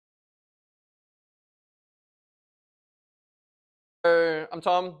I'm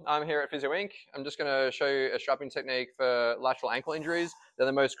Tom. I'm here at Physio Inc. I'm just going to show you a strapping technique for lateral ankle injuries. They're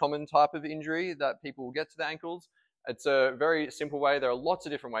the most common type of injury that people will get to the ankles. It's a very simple way. There are lots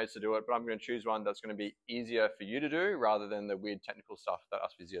of different ways to do it, but I'm going to choose one that's going to be easier for you to do rather than the weird technical stuff that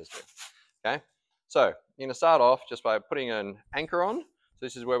us physios do. Okay, so you're going to start off just by putting an anchor on. So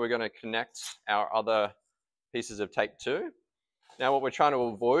this is where we're going to connect our other pieces of tape to. Now what we're trying to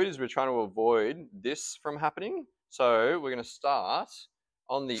avoid is this from happening. So we're going to start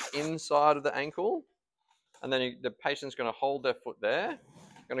on the inside of the ankle, and then the patient's going to hold their foot there.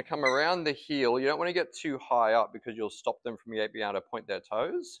 Going to come around the heel. You don't want to get too high up because you'll stop them from being able to point their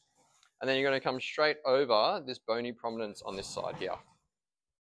toes. And then you're going to come straight over this bony prominence on this side here.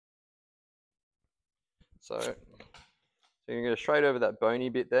 So you're going to go straight over that bony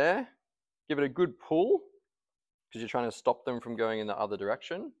bit there. Give it a good pull because you're trying to stop them from going in the other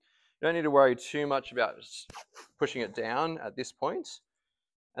direction. You don't need to worry too much about pushing it down at this point.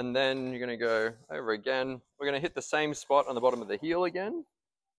 And then you're going to go over again. We're going to hit the same spot on the bottom of the heel again.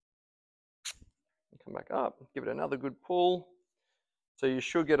 Come back up, give it another good pull. So you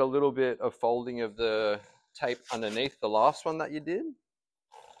should get a little bit of folding of the tape underneath the last one that you did.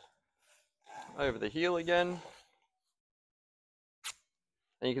 Over the heel again.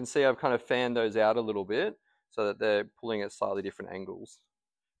 And you can see I've kind of fanned those out a little bit so that they're pulling at slightly different angles.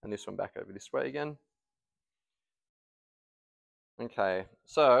 And this one back over this way again. Okay,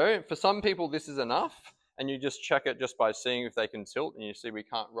 so for some people this is enough, and you just check it just by seeing if they can tilt, and you see we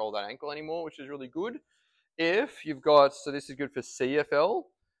can't roll that ankle anymore, which is really good. If you've got, so this is good for CFL,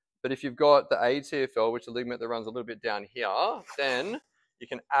 but if you've got the ATFL, which is a ligament that runs a little bit down here, then you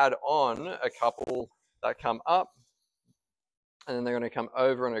can add on a couple that come up, and then they're going to come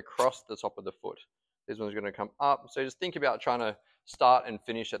over and across the top of the foot. This one's going to come up, so just think about trying to start and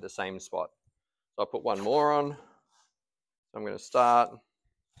finish at the same spot. So I'll put one more on. So I'm going to start,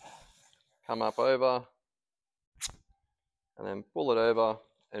 come up over, and then pull it over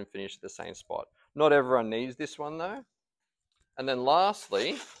and finish at the same spot. Not everyone needs this one though. And then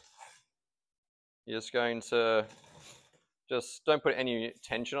lastly, you're just going to don't put any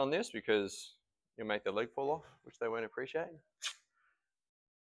tension on this because you'll make the leg fall off, which they won't appreciate.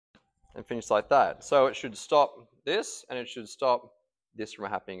 And finish like that. So it should stop this, and it should stop this from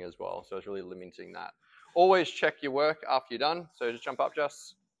happening as well. So it's really limiting that. Always check your work after you're done. So just jump up,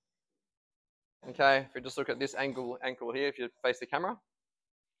 Jess. Okay, if you just look at this ankle here, if you face the camera.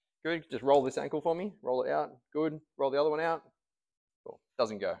 Good, just roll this ankle for me. Roll it out, good. Roll the other one out. Cool,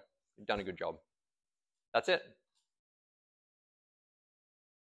 doesn't go. You've done a good job. That's it.